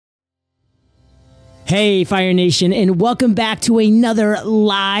Hey, Fire Nation, and welcome back to another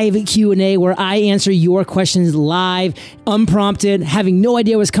live Q&A where I answer your questions live, unprompted, having no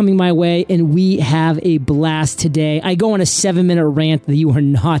idea what's coming my way, and we have a blast today. I go on a 7-minute rant that you are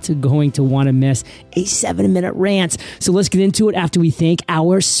not going to want to miss. A 7-minute rant. So let's get into it after we thank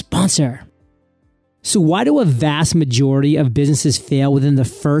our sponsor. So why do a vast majority of businesses fail within the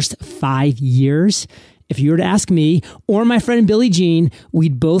first 5 years? If you were to ask me or my friend Billie Jean,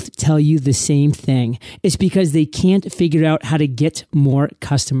 we'd both tell you the same thing. It's because they can't figure out how to get more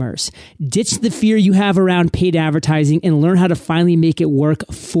customers. Ditch the fear you have around paid advertising and learn how to finally make it work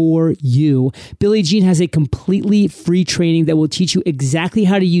for you. Billie Jean has a completely free training that will teach you exactly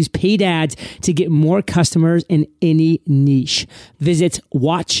how to use paid ads to get more customers in any niche. Visit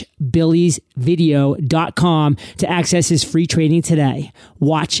watchbilliesvideo.com to access his free training today.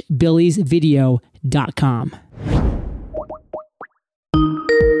 watchbilliesvideo.com.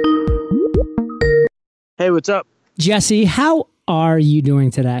 Hey, what's up? Jesse, how are you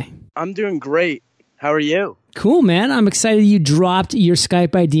doing today? I'm doing great. How are you? Cool, man. I'm excited you dropped your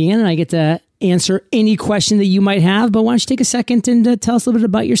Skype ID in and I get to answer any question that you might have. But why don't you take a second and tell us a little bit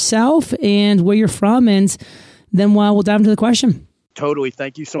about yourself and where you're from, and then we'll dive into the question. Totally.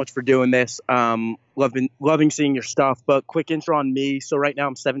 Thank you so much for doing this. Loving seeing your stuff. But quick intro on me. So right now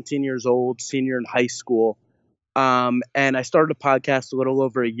I'm 17 years old, senior in high school. And I started a podcast a little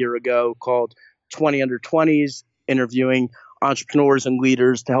over a year ago called 20 Under 20s, interviewing entrepreneurs and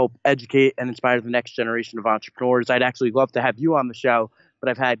leaders to help educate and inspire the next generation of entrepreneurs. I'd actually love to have you on the show, but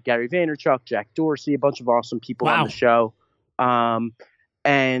I've had Gary Vaynerchuk, Jack Dorsey, a bunch of awesome people on the show.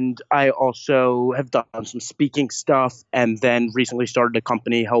 And I also have done some speaking stuff, and then recently started a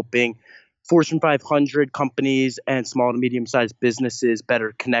company helping Fortune 500 companies and small to medium-sized businesses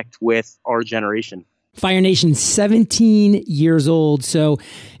better connect with our generation. Fire Nation, 17 years old. So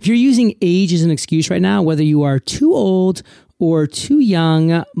if you're using age as an excuse right now, whether you are too old or too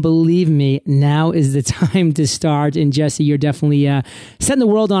young, believe me, now is the time to start. And Jesse, you're definitely setting the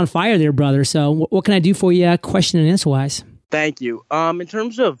world on fire there, brother. So what can I do for you question and answer-wise? Thank you. In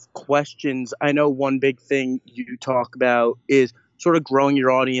terms of questions, I know one big thing you talk about is sort of growing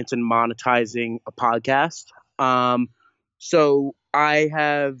your audience and monetizing a podcast. So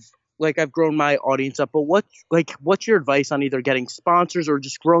I've grown my audience up, but what's your advice on either getting sponsors or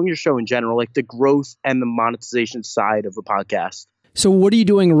just growing your show in general, like the growth and the monetization side of a podcast? So what are you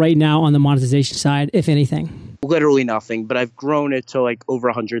doing right now on the monetization side, if anything? Literally nothing, but I've grown it to like over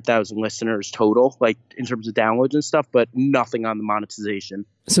 100,000 listeners total, like in terms of downloads and stuff, but nothing on the monetization.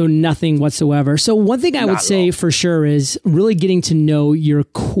 So nothing whatsoever. So one thing I would say for sure is really getting to know your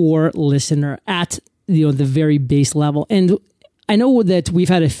core listener at the very base level. And I know that we've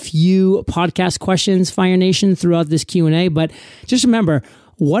had a few podcast questions, Fire Nation, throughout this Q&A, but just remember,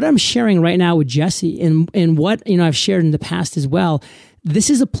 what I'm sharing right now with Jesse and what I've shared in the past as well, this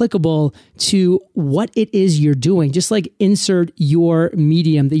is applicable to what it is you're doing. Just like insert your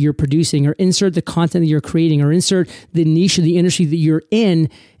medium that you're producing, or insert the content that you're creating, or insert the niche of the industry that you're in,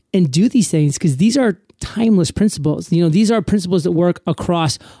 and do these things, because these are timeless principles. These are principles that work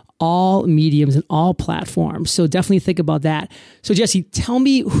across all mediums and all platforms. So definitely think about that. So Jesse, tell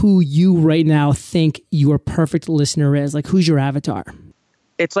me who you right now think your perfect listener is. Like, who's your avatar?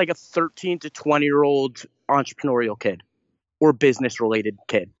 It's like a 13 to 20-year-old entrepreneurial kid or business-related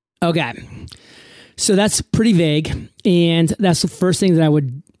kid. Okay. So that's pretty vague. And that's the first thing that I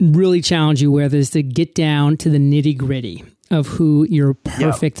would really challenge you with, is to get down to the nitty-gritty of who your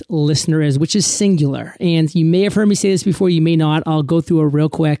perfect listener is, which is singular. And you may have heard me say this before, you may not. I'll go through it real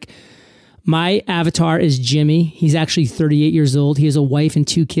quick. My avatar is Jimmy. He's actually 38 years old. He has a wife and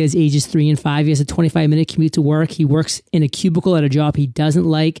 2 kids, ages 3 and 5. He has a 25-minute commute to work. He works in a cubicle at a job he doesn't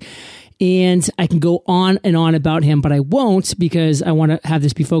like. And I can go on and on about him, but I won't, because I want to have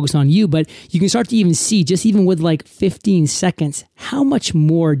this be focused on you. But you can start to even see, just even with like 15 seconds, how much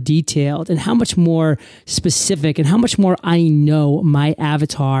more detailed and how much more specific and how much more I know my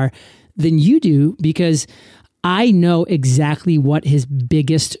avatar than you do, because I know exactly what his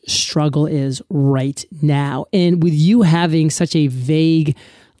biggest struggle is right now. And with you having such a vague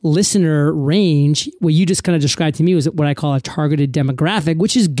listener range, what you just kind of described to me was what I call a targeted demographic,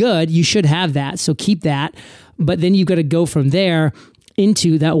 which is good. You should have that. So keep that. But then you've got to go from there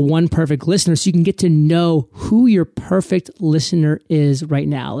into that one perfect listener, so you can get to know who your perfect listener is right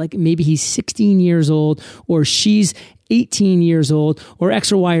now. Like maybe he's 16 years old, or she's 18 years old, or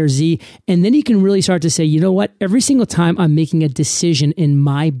X or Y or Z. And then you can really start to say, you know what? Every single time I'm making a decision in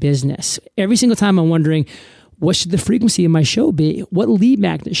my business, every single time I'm wondering, What should the frequency of my show be? What lead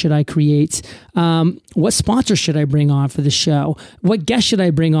magnet should I create? What sponsor should I bring on for the show? What guest should I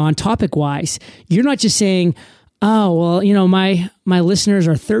bring on topic wise? You're not just saying, oh, well, my listeners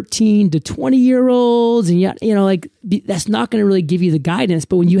are 13 to 20-year-olds, and yet, that's not going to really give you the guidance.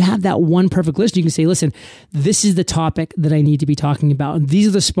 But when you have that one perfect list, you can say, listen, this is the topic that I need to be talking about. And these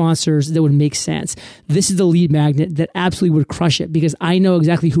are the sponsors that would make sense. This is the lead magnet that absolutely would crush it, because I know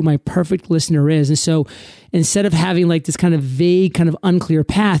exactly who my perfect listener is. And so instead of having like this kind of vague, kind of unclear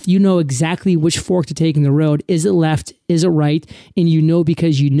path, you know exactly which fork to take in the road. Is it left? Is it right? And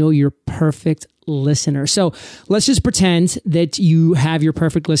because you know your perfect listener. So let's just pretend that you have your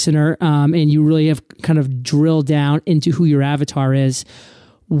perfect listener, and you really have kind of drilled down into who your avatar is.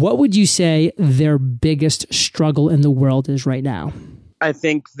 What would you say their biggest struggle in the world is right now? I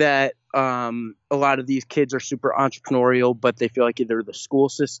think that a lot of these kids are super entrepreneurial, but they feel like either the school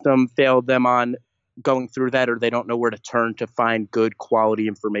system failed them on going through that, or they don't know where to turn to find good quality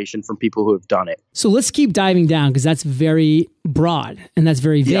information from people who have done it. So let's keep diving down, because that's very broad and that's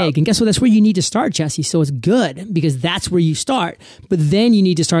very vague. Yeah. And guess what? That's where you need to start, Jesse. So it's good, because that's where you start. But then you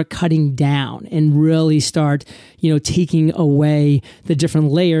need to start cutting down and really start, taking away the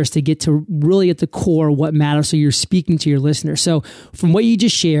different layers to get to really at the core what matters. So you're speaking to your listener. So from what you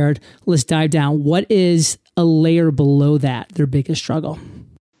just shared, let's dive down. What is a layer below that, their biggest struggle?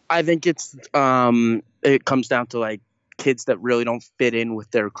 I think it comes down to like kids that really don't fit in with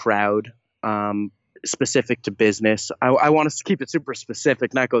their crowd, specific to business. I want us to keep it super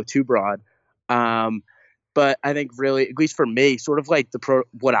specific, not go too broad. But I think really, at least for me, sort of like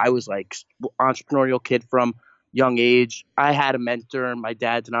what I was like, entrepreneurial kid from young age. I had a mentor, and my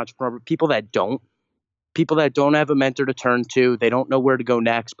dad's an entrepreneur. But people that don't have a mentor to turn to, they don't know where to go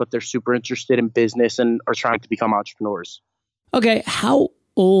next, but they're super interested in business and are trying to become entrepreneurs. Okay, how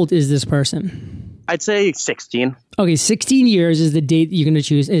old is this person? I'd say 16. Okay, 16 years is the date you're going to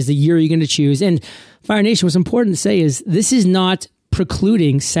choose, is the year you're going to choose. And Fire Nation, what's important to say is this is not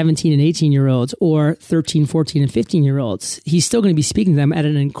precluding 17 and 18-year-olds or 13, 14, and 15-year-olds. He's still going to be speaking to them at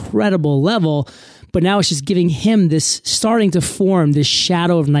an incredible level, but now it's just giving him this, starting to form this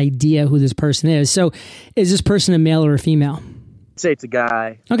shadow of an idea who this person is. So is this person a male or a female? Say it's a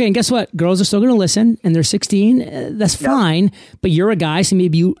guy. Okay, and guess what? Girls are still going to listen, and they're 16. That's fine, but you're a guy, so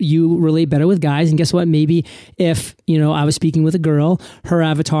maybe you relate better with guys. And guess what? Maybe if I was speaking with a girl, her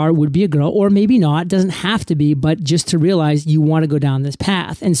avatar would be a girl, or maybe not. It doesn't have to be, but just to realize you want to go down this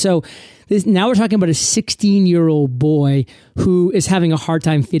path. And so now we're talking about a 16-year-old boy who is having a hard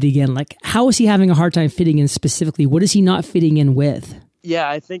time fitting in. Like, how is he having a hard time fitting in specifically? What is he not fitting in with? Yeah,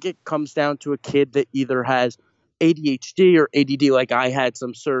 I think it comes down to a kid that either has ADHD or ADD, like I had,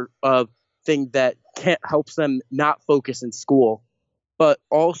 some sort of thing that helps them not focus in school, but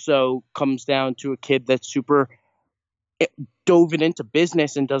also comes down to a kid that's super dove into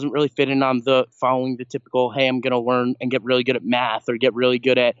business and doesn't really fit in on following the typical, hey, I'm going to learn and get really good at math or get really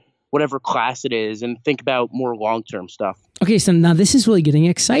good at whatever class it is, and think about more long-term stuff. Okay, so now this is really getting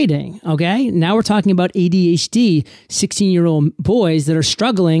exciting, okay? Now we're talking about ADHD, 16-year-old boys that are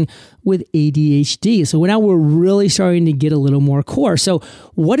struggling with ADHD. So now we're really starting to get a little more core. So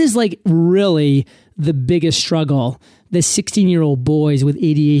what is like really the biggest struggle that 16-year-old boys with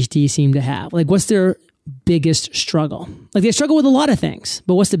ADHD seem to have? Like, what's their biggest struggle? Like, they struggle with a lot of things,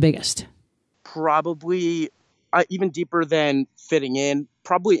 but what's the biggest? Probably even deeper than fitting in,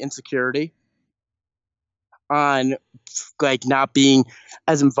 probably insecurity on like not being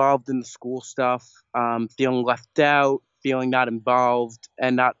as involved in the school stuff, feeling left out, feeling not involved,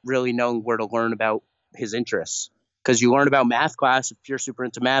 and not really knowing where to learn about his interests. Because you learn about math class if you're super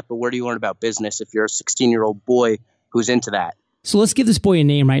into math, but where do you learn about business if you're a 16-year-old boy who's into that? So let's give this boy a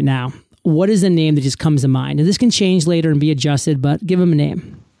name right now. What is a name that just comes to mind? And this can change later and be adjusted, but give him a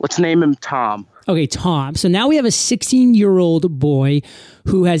name. Let's name him Tom. Okay, Tom. So now we have a 16-year-old boy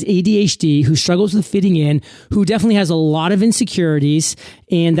who has ADHD, who struggles with fitting in, who definitely has a lot of insecurities,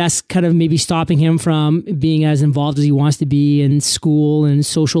 and that's kind of maybe stopping him from being as involved as he wants to be in school and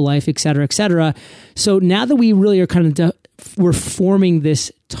social life, et cetera, et cetera. So now that we really are kind of we're forming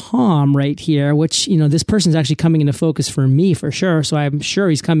this Tom right here, which, this person's actually coming into focus for me for sure. So I'm sure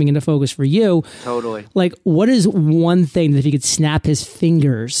he's coming into focus for you. Totally. Like, what is one thing that if he could snap his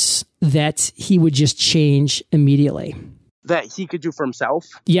fingers that he would just change immediately? That he could do for himself?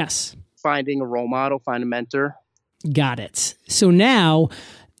 Yes. Finding a role model, find a mentor. Got it. So now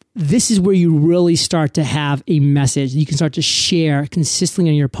this is where you really start to have a message you can start to share consistently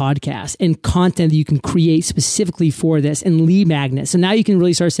on your podcast, and content that you can create specifically for this, and lead magnets. So now you can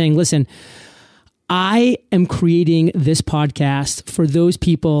really start saying, listen, I am creating this podcast for those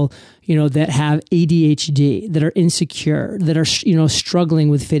people, that have ADHD, that are insecure, that are, struggling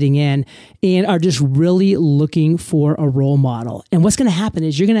with fitting in and are just really looking for a role model. And what's going to happen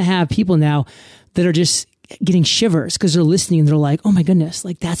is you're going to have people now that are just getting shivers because they're listening and they're like, oh my goodness,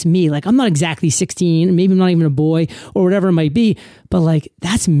 like that's me. Like I'm not exactly 16, maybe I'm not even a boy or whatever it might be, but like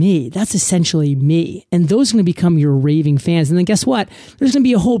that's me. That's essentially me. And those are going to become your raving fans. And then guess what? There's going to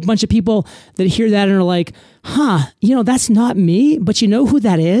be a whole bunch of people that hear that and are like, that's not me, but you know who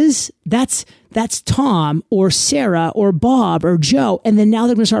that is? That's Tom or Sarah or Bob or Joe. And then now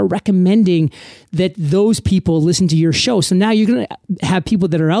they're going to start recommending that those people listen to your show. So now you're going to have people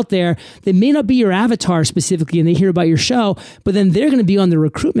that are out there that may not be your avatar specifically and they hear about your show, but then they're going to be on the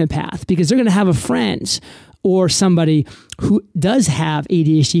recruitment path because they're going to have a friend or somebody who does have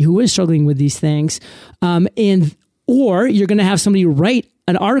ADHD, who is struggling with these things. Or you're going to have somebody write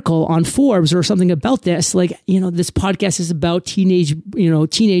an article on Forbes or something about this. Like, this podcast is about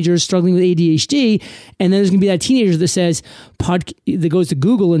teenagers struggling with ADHD. And then there's going to be that teenager that says, that goes to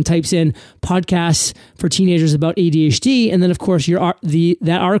Google and types in podcasts for teenagers about ADHD. And then of course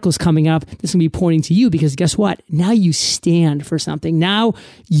that article is coming up. This is going to be pointing to you because guess what? Now you stand for something. Now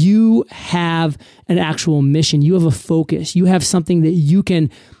you have an actual mission. You have a focus. You have something that you can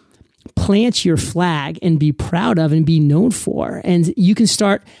plant your flag and be proud of and be known for. And you can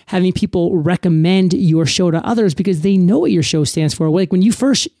start having people recommend your show to others because they know what your show stands for. Like when you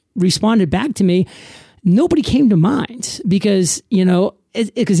first responded back to me, nobody came to mind because,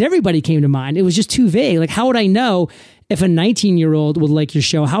 because everybody came to mind. It was just too vague. Like, how would I know if a 19-year-old would like your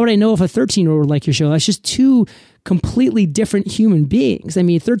show? How would I know if a 13-year-old would like your show? That's just two completely different human beings. I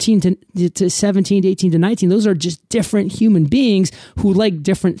mean, 13 to 17 to 18 to 19, those are just different human beings who like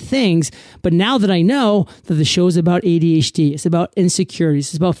different things. But now that I know that the show is about ADHD, it's about insecurities,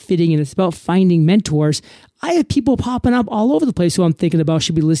 it's about fitting in, it's about finding mentors, I have people popping up all over the place who I'm thinking about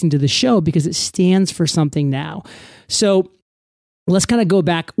should be listening to the show because it stands for something now. So let's kind of go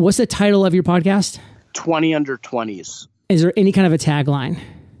back. What's the title of your podcast? 20 Under 20s. Is there any kind of a tagline?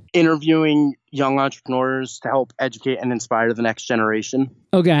 Interviewing young entrepreneurs to help educate and inspire the next generation.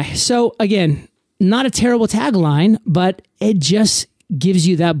 Okay. So again, not a terrible tagline, but it just gives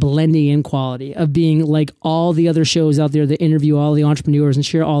you that blending in quality of being like all the other shows out there that interview all the entrepreneurs and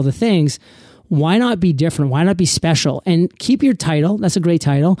share all the things. Why not be different? Why not be special? And keep your title. That's a great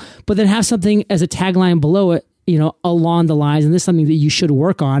title, but then have something as a tagline below it, along the lines. And this is something that you should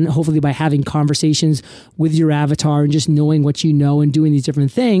work on, hopefully by having conversations with your avatar and just knowing what you know and doing these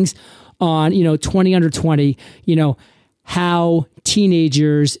different things on, 20 under 20, how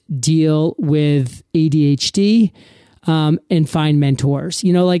teenagers deal with ADHD, and find mentors.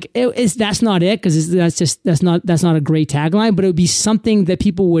 That's not it because that's not a great tagline, but it would be something that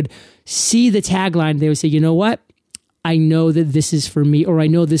people would see the tagline. They would say, you know what? I know that this is for me, or I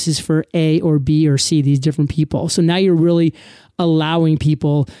know this is for A or B or C, these different people. So now you're really allowing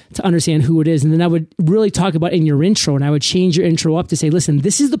people to understand who it is. And then I would really talk about in your intro, and I would change your intro up to say, listen,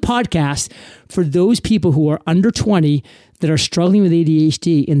 this is the podcast for those people who are under 20 that are struggling with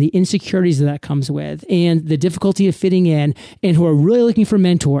ADHD and the insecurities that comes with and the difficulty of fitting in and who are really looking for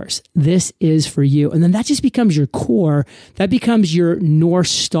mentors. This is for you. And then that just becomes your core. That becomes your North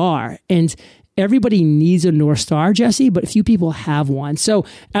Star. And everybody needs a North Star, Jesse, but few people have one. So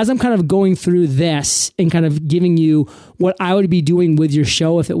as I'm kind of going through this and kind of giving you what I would be doing with your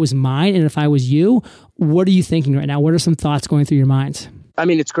show if it was mine and if I was you, what are you thinking right now? What are some thoughts going through your mind? I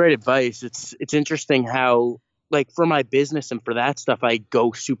mean, it's great advice. It's interesting how, like, for my business and for that stuff, I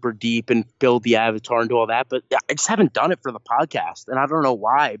go super deep and build the avatar and do all that, but I just haven't done it for the podcast. And I don't know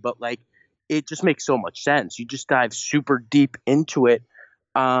why, but like, it just makes so much sense. You just dive super deep into it.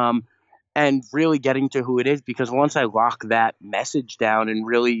 And really getting to who it is, because once I lock that message down and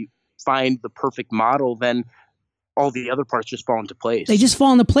really find the perfect model, then all the other parts just fall into place. They just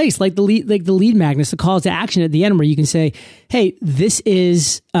fall into place, like the lead magnets, the calls to action at the end, where you can say, "Hey, this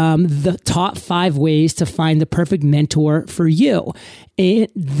is the top 5 ways to find the perfect mentor for you." And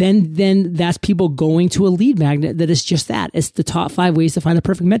then that's people going to a lead magnet that is just that. It's the top 5 ways to find the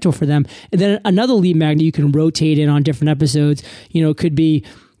perfect mentor for them. And then another lead magnet you can rotate in on different episodes. Could be,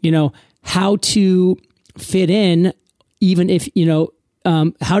 how to fit in, even if,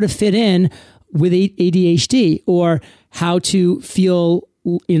 how to fit in with ADHD, or how to feel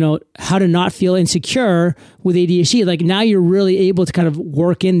how to not feel insecure with ADHD. Like now you're really able to kind of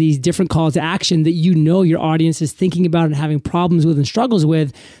work in these different calls to action that your audience is thinking about and having problems with and struggles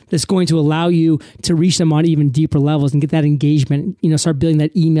with, that's going to allow you to reach them on even deeper levels and get that engagement, start building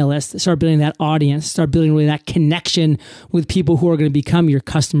that email list, start building that audience, start building really that connection with people who are going to become your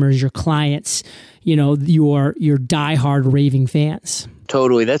customers, your clients, your diehard raving fans.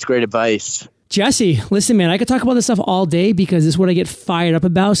 Totally. That's great advice. Jesse, listen, man, I could talk about this stuff all day because this is what I get fired up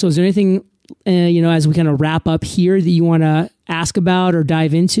about. So is there anything, as we kind of wrap up here that you want to ask about or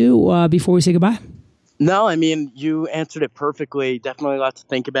dive into before we say goodbye? No, I mean, you answered it perfectly. Definitely a lot to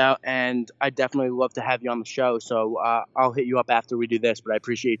think about. And I definitely love to have you on the show. So I'll hit you up after we do this, but I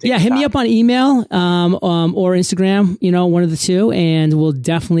appreciate you taking hit me up on email or Instagram, one of the two, and we'll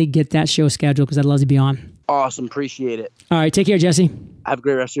definitely get that show scheduled because I'd love to be on. Awesome. Appreciate it. All right. Take care, Jesse. Have a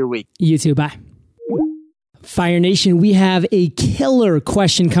great rest of your week. You too. Bye. Fire Nation, we have a killer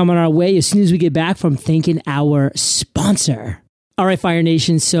question coming our way as soon as we get back from thanking our sponsor. All right, Fire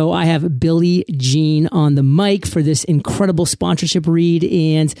Nation. So I have Billie Jean on the mic for this incredible sponsorship read.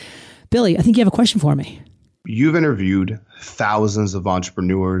 And Billie, I think you have a question for me. You've interviewed thousands of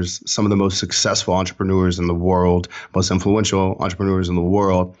entrepreneurs, some of the most successful entrepreneurs in the world, most influential entrepreneurs in the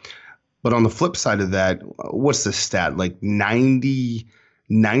world. But on the flip side of that, what's the stat? Like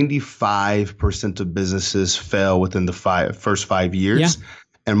 95% of businesses fail within the first 5 years. Yeah.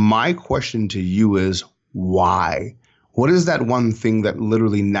 And my question to you is why? What is that one thing that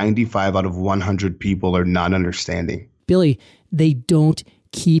literally 95 out of 100 people are not understanding? Billie, they don't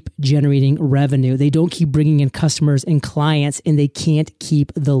keep generating revenue. They don't keep bringing in customers and clients, and they can't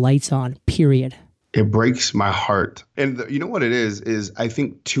keep the lights on, period. It breaks my heart. And you know what it is I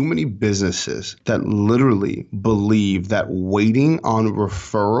think too many businesses that literally believe that waiting on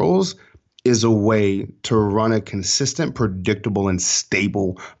referrals is a way to run a consistent, predictable, and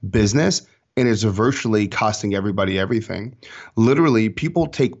stable business. And it's virtually costing everybody everything. Literally, people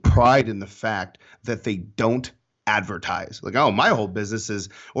take pride in the fact that they don't advertise. Like, oh, my whole business is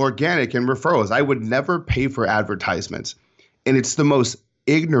organic and referrals. I would never pay for advertisements. And it's the most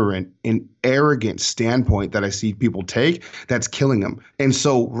ignorant and arrogant standpoint that I see people take that's killing them. And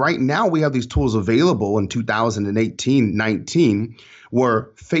so right now we have these tools available in 2018, 19, where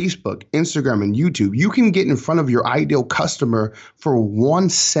Facebook, Instagram, and YouTube, you can get in front of your ideal customer for 1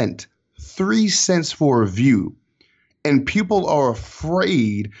 cent, 3 cents for a view. And people are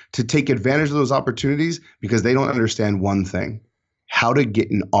afraid to take advantage of those opportunities because they don't understand one thing: how to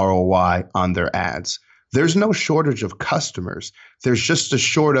get an ROI on their ads. There's no shortage of customers. There's just a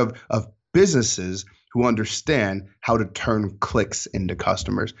shortage of businesses who understand how to turn clicks into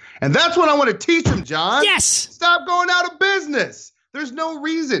customers. And that's what I want to teach them, John. Yes. Stop going out of business. There's no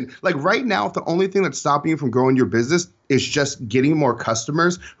reason. Like right now, if the only thing that's stopping you from growing your business is just getting more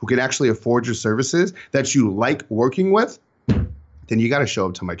customers who can actually afford your services that you like working with, then you got to show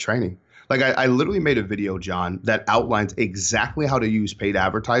up to my training. Like I literally made a video, John, that outlines exactly how to use paid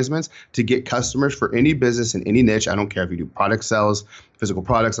advertisements to get customers for any business in any niche. I don't care if you do product sales, physical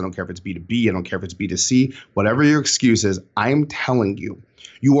products. I don't care if it's B2B. I don't care if it's B2C. Whatever your excuse is, I'm telling you,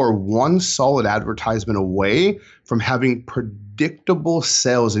 you are one solid advertisement away from having predictable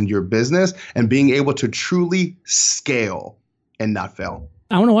sales in your business and being able to truly scale and not fail.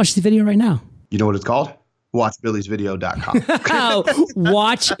 I want to watch the video right now. You know what it's called? WatchBilliesVideo.com.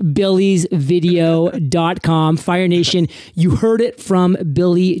 WatchBilliesVideo.com. Fire Nation, you heard it from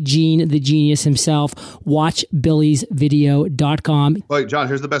Billie Jean, the genius himself. WatchBilliesVideo.com. Wait, John,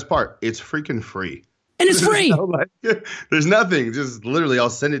 here's the best part. It's freaking free. And it's free. There's nothing. Just literally, I'll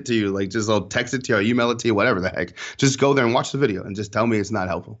send it to you. I'll text it to you, I'll email it to you, whatever the heck. Just go there and watch the video and just tell me it's not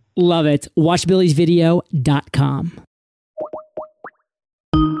helpful. Love it. WatchBilliesVideo.com.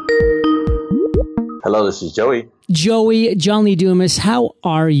 Hello, this is Joey. Joey, John Lee Dumas, how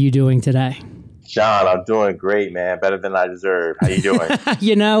are you doing today? John, I'm doing great, man. Better than I deserve. How you doing?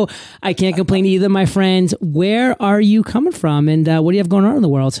 I can't complain either, my friends. Where are you coming from and what do you have going on in the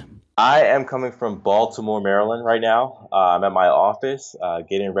world? I am coming from Baltimore, Maryland right now. I'm at my office,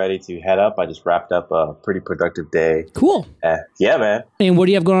 getting ready to head up. I just wrapped up a pretty productive day. Cool. Yeah, man. And what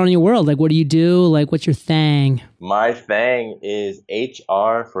do you have going on in your world? Like, what do you do? Like, what's your thing? My thing is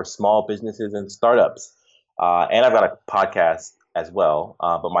HR for small businesses and startups. And I've got a podcast as well.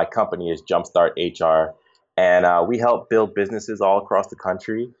 But my company is Jumpstart HR. And we help build businesses all across the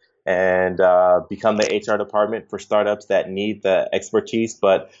country and become the HR department for startups that need the expertise,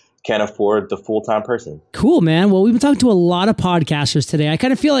 but can't afford the full-time person. Cool, man. Well, we've been talking to a lot of podcasters today. I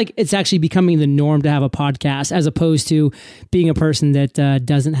kind of feel like it's actually becoming the norm to have a podcast as opposed to being a person that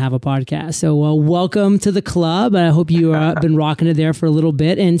doesn't have a podcast. So welcome to the club. I hope you have been rocking it there for a little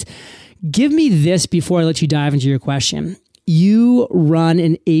bit. And give me this before I let you dive into your question. You run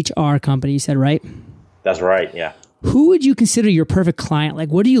an HR company, you said, right? That's right, yeah. Who would you consider your perfect client? Like,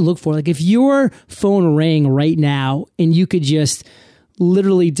 what do you look for? Like, if your phone rang right now and you could just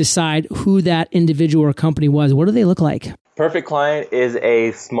literally decide who that individual or company was, what do they look like? Perfect client is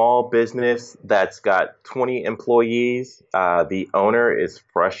a small business that's got 20 employees. The owner is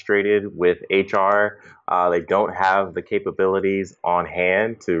frustrated with HR. They don't have the capabilities on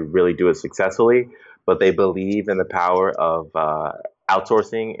hand to really do it successfully, but they believe in the power of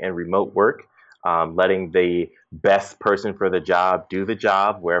outsourcing and remote work, letting the best person for the job do the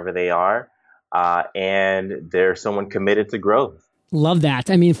job wherever they are, and they're someone committed to growth. Love that.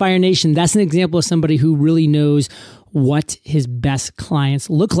 I mean, Fire Nation, that's an example of somebody who really knows what his best clients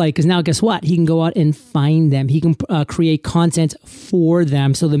look like. Because now, guess what? He can go out and find them. He can create content for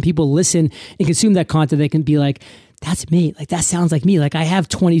them. So then people listen and consume that content. They can be like, that's me. Like, that sounds like me. Like, I have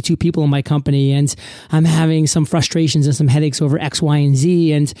 22 people in my company and I'm having some frustrations and some headaches over X, Y, and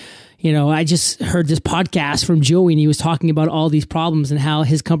Z. And, you know, I just heard this podcast from Joey and he was talking about all these problems and how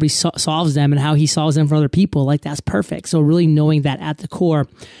his company solves them and how he solves them for other people. Like, that's perfect. So really knowing that at the core.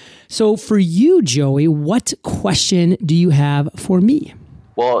 So for you, Joey, what question do you have for me?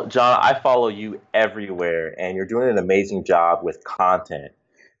 Well, John, I follow you everywhere and you're doing an amazing job with content.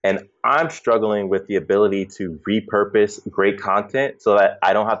 And I'm struggling with the ability to repurpose great content so that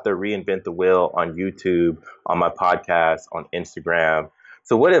I don't have to reinvent the wheel on YouTube, on my podcast, on Instagram.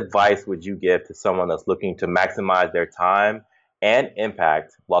 So what advice would you give to someone that's looking to maximize their time and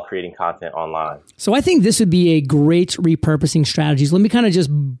impact while creating content online? So I think this would be a great repurposing strategy. So let me kind of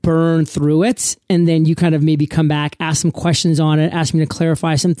just burn through it and then you kind of maybe come back, ask some questions on it, ask me to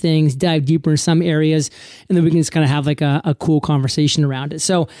clarify some things, dive deeper in some areas, and then we can just kind of have like a cool conversation around it.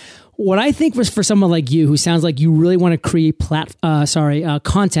 So what I think was for someone like you who sounds like you really want to create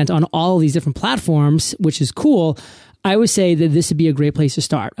content on all of these different platforms, which is cool, I would say that this would be a great place to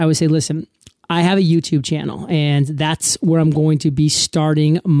start. I would say, listen, I have a YouTube channel and that's where I'm going to be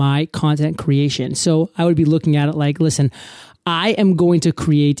starting my content creation. So I would be looking at it like, listen, I am going to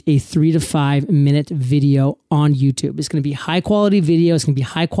create a 3 to 5 minute video on YouTube. It's going to be high quality video. It's going to be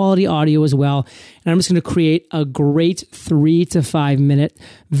high quality audio as well. And I'm just going to create a great 3 to 5 minute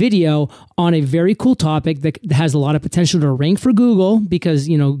video on a very cool topic that has a lot of potential to rank for Google because,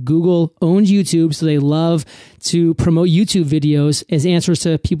 you know, Google owns YouTube. So they love to promote YouTube videos as answers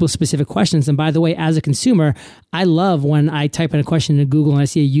to people's specific questions. And by the way, as a consumer, I love when I type in a question in Google and I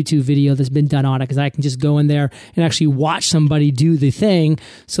see a YouTube video that's been done on it because I can just go in there and actually watch somebody do the thing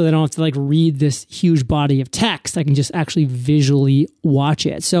so that I don't have to like read this huge body of text. I can just actually visually watch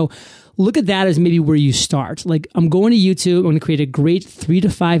it. So look at that as maybe where you start. Like, I'm going to YouTube. I'm going to create a great 3 to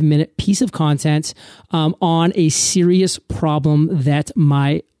 5 minute piece of content on a serious problem that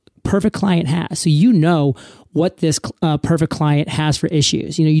my perfect client has. So you know what this perfect client has for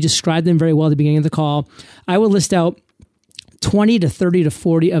issues. You know, you described them very well at the beginning of the call. I will list out 20 to 30 to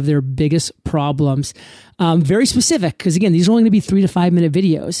 40 of their biggest problems. Very specific, because again, these are only going to be 3 to 5 minute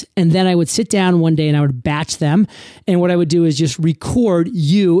videos. And then I would sit down one day and I would batch them. And what I would do is just record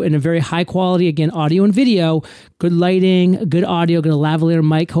you in a very high quality, again, audio and video, good lighting, good audio, good lavalier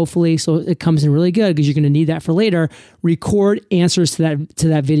mic, hopefully. So it comes in really good because you're going to need that for later. Record answers to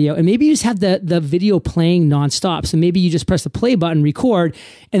that video. And maybe you just have the video playing nonstop. So maybe you just press the play button, record,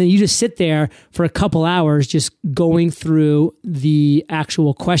 and then you just sit there for a couple hours, just going through the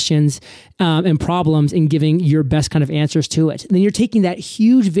actual questions and problems and giving your best kind of answers to it. And then you're taking that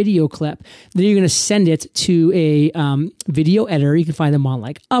huge video clip, then you're going to send it to a video editor. You can find them on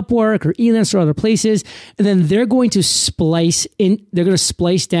like Upwork or Elance or other places. And then they're going to splice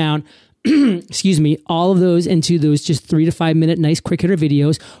down excuse me, all of those into those just 3 to 5 minute nice quick hitter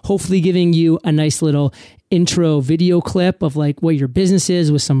videos, hopefully giving you a nice little intro video clip of like what your business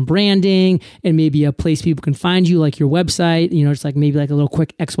is with some branding and maybe a place people can find you, like your website, you know, it's like maybe like a little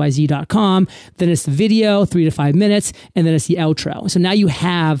quick xyz.com. Then it's the video, 3 to 5 minutes, and then it's the outro. So now you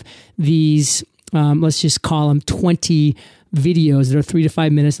have these, let's just call them 20 videos that are 3 to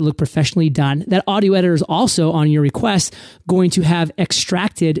 5 minutes that look professionally done. That audio editor is also on your request going to have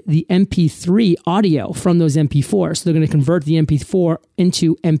extracted the MP3 audio from those MP4s. So they're going to convert the MP4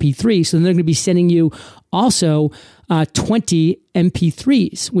 into MP3. So then they're going to be sending you also 20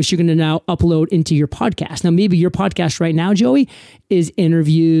 MP3s, which you're going to now upload into your podcast. Now, maybe your podcast right now, Joey, is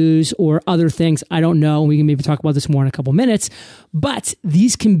interviews or other things. I don't know. We can maybe talk about this more in a couple minutes. But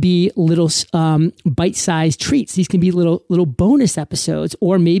these can be little bite-sized treats. These can be little bonus episodes.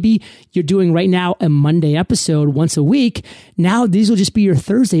 Or maybe you're doing right now a Monday episode once a week. Now these will just be your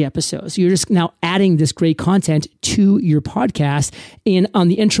Thursday episodes. So you're just now adding this great content to your podcast. And on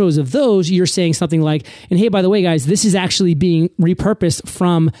the intros of those, you're saying something like, and hey, by the way, guys, this is actually being repurposed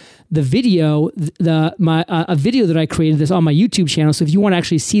from the video, a video that I created that's on my YouTube channel. So if you want to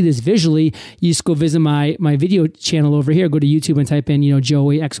actually see this visually, you just go visit my video channel over here. Go to YouTube and type in,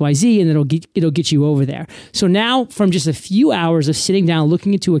 Joey XYZ, and it'll get you over there. So now, from just a few hours of sitting down,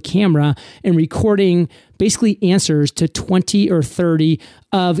 looking into a camera and recording basically answers to 20 or 30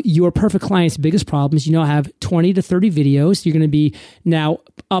 of your perfect client's biggest problems, you now have 20 to 30 videos you're going to be now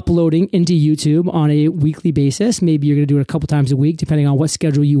uploading into YouTube on a weekly basis. Maybe you're going to do it a couple times a week, depending on what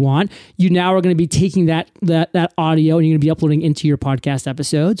schedule you want. You now are going to be taking that audio and you're going to be uploading into your podcast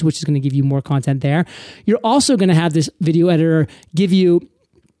episodes, which is going to give you more content there. You're also going to have this video editor give you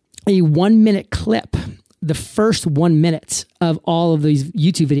a 1-minute clip, the first 1 minute of all of these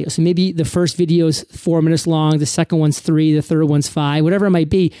YouTube videos. So maybe the first video is 4 minutes long, the second one's 3, the third one's 5, whatever it might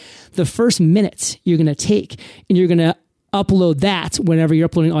be. The first minutes you're going to take and you're going to upload that whenever you're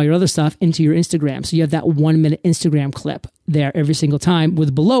uploading all your other stuff into your Instagram. So you have that 1-minute Instagram clip there every single time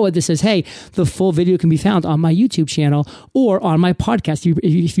with below it that says, hey, the full video can be found on my YouTube channel or on my podcast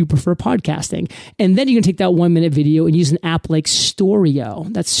if you prefer podcasting. And then you can take that 1-minute video and use an app like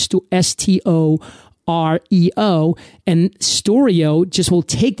Storeo. That's STOREO, and Storeo just will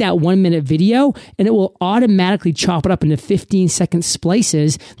take that 1-minute video and it will automatically chop it up into 15-second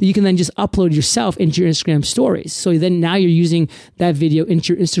splices that you can then just upload yourself into your Instagram stories. So then now you're using that video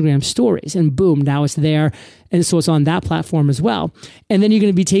into your Instagram stories, and boom, now it's there. And so it's on that platform as well. And then you're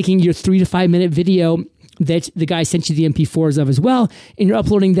going to be taking your 3 to 5 minute video that the guy sent you the MP4s of as well, and you're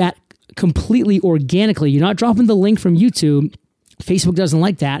uploading that completely organically. You're not dropping the link from YouTube. Facebook doesn't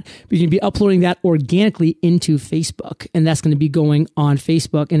like that, but you're going to be uploading that organically into Facebook, and that's going to be going on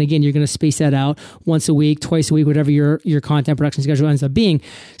Facebook. And again, you're going to space that out once a week, twice a week, whatever your content production schedule ends up being.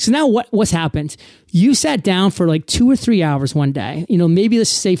 So now what's happened? You sat down for like 2 or 3 hours one day, maybe let's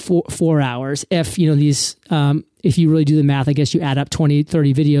say 4 hours. If you really do the math, I guess you add up 20,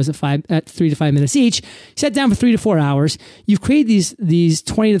 30 videos at 3 to 5 minutes each. You sat down for 3 to 4 hours. You've created these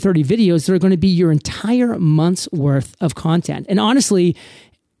 20 to 30 videos that are going to be your entire month's worth of content. And honestly,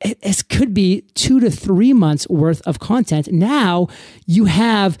 it could be 2 to 3 months worth of content. Now you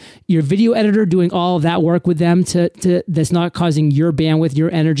have your video editor doing all of that work with them that's not causing your bandwidth,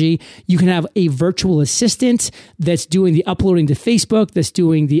 your energy. You can have a virtual assistant that's doing the uploading to Facebook, that's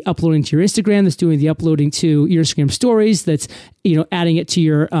doing the uploading to your Instagram, that's doing the uploading to your Instagram stories, that's adding it to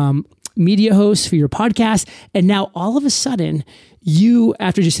your media hosts for your podcast. And now all of a sudden, you,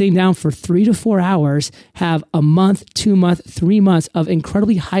 after just sitting down for 3 to 4 hours, have a month, 2 months, 3 months of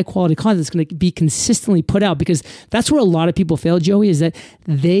incredibly high quality content that's going to be consistently put out, because that's where a lot of people fail, Joey, is that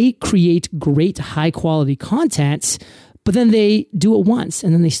they create great high quality content, but then they do it once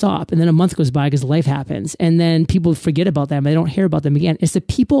and then they stop. And then a month goes by because life happens. And then people forget about them. They don't hear about them again. It's the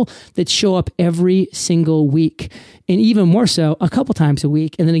people that show up every single week, and even more so a couple times a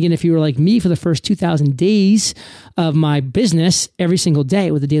week. And then again, if you were like me for the first 2,000 days of my business, every single day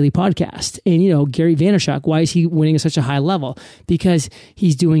with a daily podcast. And Gary Vaynerchuk, why is he winning at such a high level? Because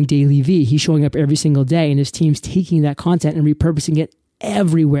he's doing daily V. He's showing up every single day, and his team's taking that content and repurposing it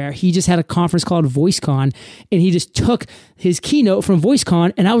everywhere. He just had a conference called VoiceCon, and he just took his keynote from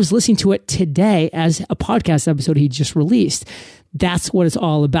VoiceCon, and I was listening to it today as a podcast episode he just released. That's what it's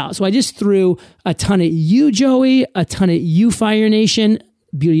all about. So I just threw a ton at you, Joey, a ton at you, Fire Nation.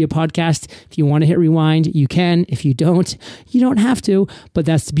 Beauty of podcast. If you want to hit rewind, you can. If you don't, you don't have to, but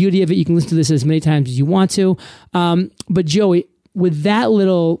that's the beauty of it. You can listen to this as many times as you want to. But Joey, with that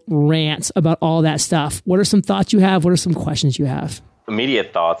little rant about all that stuff, what are some thoughts you have? What are some questions you have?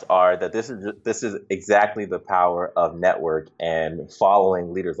 Immediate thoughts are that this is exactly the power of network and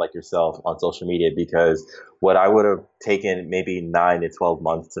following leaders like yourself on social media, because what I would have taken maybe 9 to 12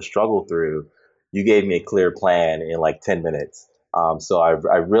 months to struggle through, you gave me a clear plan in like 10 minutes. So I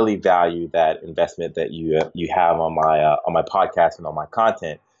really value that investment that you have on my podcast and on my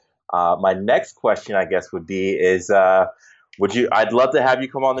content. My next question, I guess, would be I'd love to have you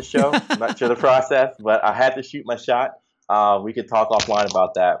come on the show. I'm not sure the process, but I had to shoot my shot. We could talk offline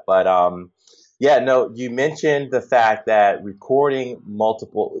about that. But you mentioned the fact that recording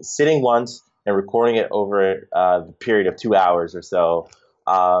sitting once, and recording it over the period of 2 hours or so.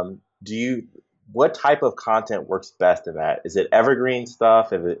 What type of content works best in that? Is it evergreen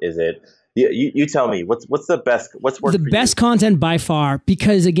stuff? Is it you tell me what's the best, what's worked the for best you? Content by far,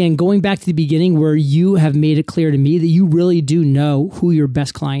 because again, going back to the beginning where you have made it clear to me that you really do know who your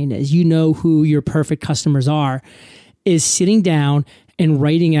best client is, you know who your perfect customers are, is sitting down and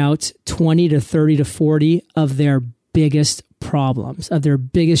writing out 20 to 30 to 40 of their biggest problems, of their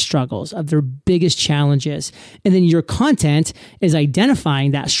biggest struggles, of their biggest challenges. And then your content is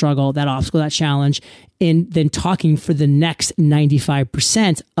identifying that struggle, that obstacle, that challenge, and then talking for the next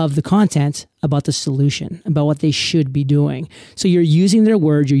 95% of the content about the solution, about what they should be doing. So you're using their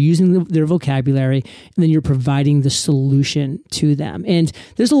words, you're using their vocabulary, and then you're providing the solution to them. And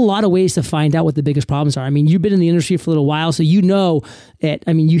there's a lot of ways to find out what the biggest problems are. I mean, you've been in the industry for a little while, so you know it.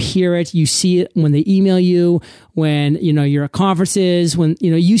 I mean, you hear it, you see it when they email you, when, you're at conferences, when,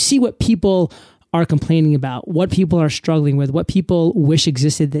 you see what people are complaining about, what people are struggling with, what people wish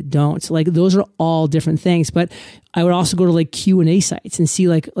existed that don't. Like, those are all different things. But I would also go to like Q&A sites and see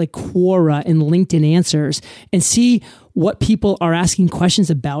like Quora and LinkedIn Answers and see what people are asking questions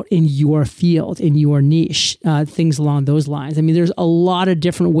about in your field, in your niche, things along those lines. I mean, there's a lot of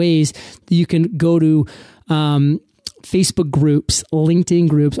different ways that you can go to Facebook groups, LinkedIn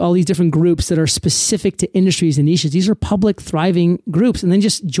groups, all these different groups that are specific to industries and niches. These are public, thriving groups. And then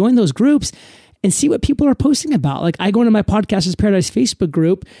just join those groups and see what people are posting about. Like, I go into my Podcasters Paradise Facebook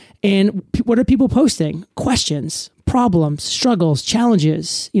group, and what are people posting? Questions, problems, struggles,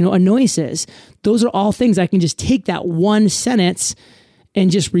 challenges, annoyances. Those are all things I can just take that one sentence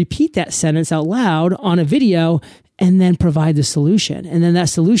and just repeat that sentence out loud on a video and then provide the solution. And then that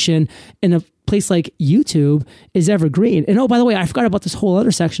solution in a place like YouTube is evergreen. And oh, by the way, I forgot about this whole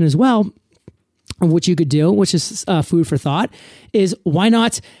other section as well. What you could do, which is food for thought, is why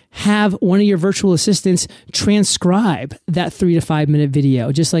not have one of your virtual assistants transcribe that 3 to 5 minute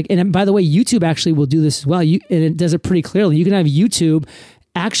video? Just like, and by the way, YouTube actually will do this as well. And it does it pretty clearly. You can have YouTube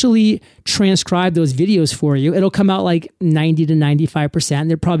actually transcribe those videos for you. It'll come out like 90 to 95%.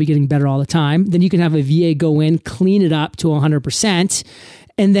 They're probably getting better all the time. Then you can have a VA go in, clean it up to 100%,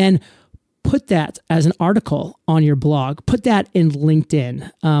 and then put that as an article on your blog, put that in LinkedIn,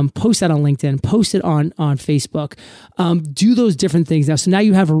 post that on LinkedIn, post it on Facebook, do those different things now. So now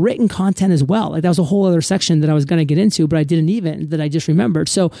you have written content as well. Like, that was a whole other section that I was going to get into, but I didn't even, that I just remembered.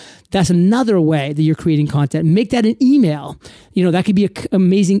 So that's another way that you're creating content. Make that an email. That could be an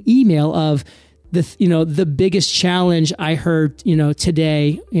amazing email of, the biggest challenge I heard,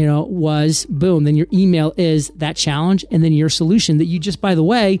 today, was boom. Then your email is that challenge. And then your solution that you just, by the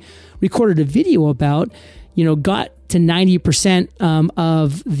way, recorded a video about, got to 90%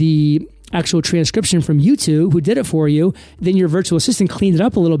 of the actual transcription from YouTube, who did it for you. Then your virtual assistant cleaned it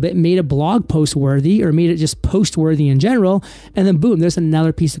up a little bit, made a blog post worthy, or made it just post worthy in general. And then boom, there's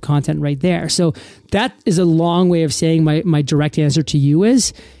another piece of content right there. So that is a long way of saying my direct answer to you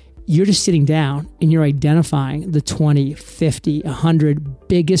is, you're just sitting down and you're identifying the 20, 50, 100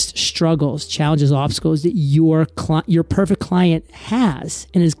 biggest struggles, challenges, obstacles that your perfect client has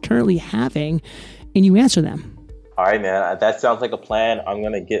and is currently having, and you answer them. All right, man. That sounds like a plan. I'm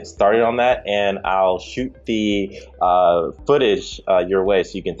going to get started on that, and I'll shoot the footage your way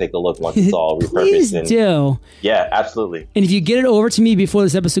so you can take a look once it's all repurposed. Please do. Yeah, absolutely. And if you get it over to me before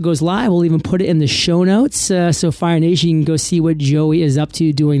this episode goes live, we'll even put it in the show notes. So Fire Nation, you can go see what Joey is up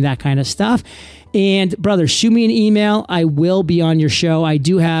to doing that kind of stuff. And brother, shoot me an email. I will be on your show. I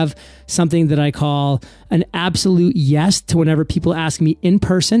do have something that I call an absolute yes to whenever people ask me in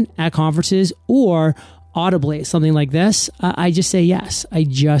person at conferences or audibly, something like this. I just say yes. I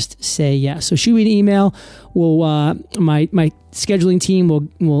just say yes. So shoot me an email. We'll my scheduling team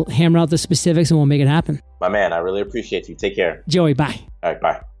will hammer out the specifics and we'll make it happen. My man, I really appreciate you. Take care. Joey, bye. All right,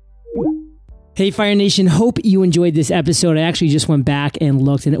 bye. Hey, Fire Nation, hope you enjoyed this episode. I actually just went back and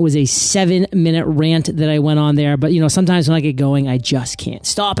looked, and it was a 7-minute rant that I went on there. But, sometimes when I get going, I just can't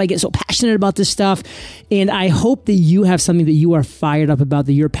stop. I get so passionate about this stuff. And I hope that you have something that you are fired up about,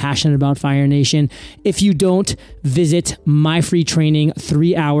 that you're passionate about, Fire Nation. If you don't, visit my free training,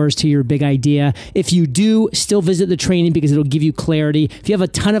 3 hours to your big idea. If you do, still visit the training because it'll give you clarity. If you have a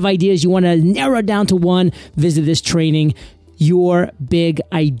ton of ideas, you want to narrow it down to one, visit this training,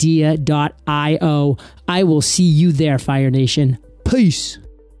 yourbigidea.io. I will see you there, Fire Nation. Peace.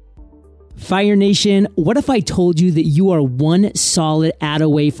 Fire Nation, what if I told you that you are one solid ad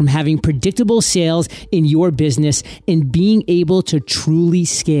away from having predictable sales in your business and being able to truly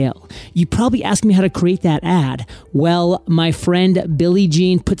scale? You probably asked me how to create that ad. Well, my friend Billy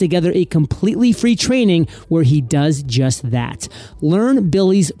Jean put together a completely free training where he does just that. Learn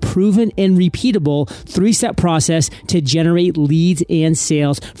Billy's proven and repeatable 3-step process to generate leads and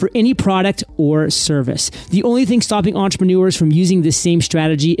sales for any product or service. The only thing stopping entrepreneurs from using this same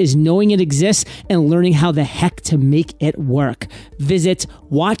strategy is knowing it exists and learning how the heck to make it work. Visit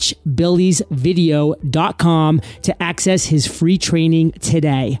watchbillysvideo.com to access his free training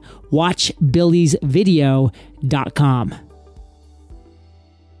today. watchbillysvideo.com.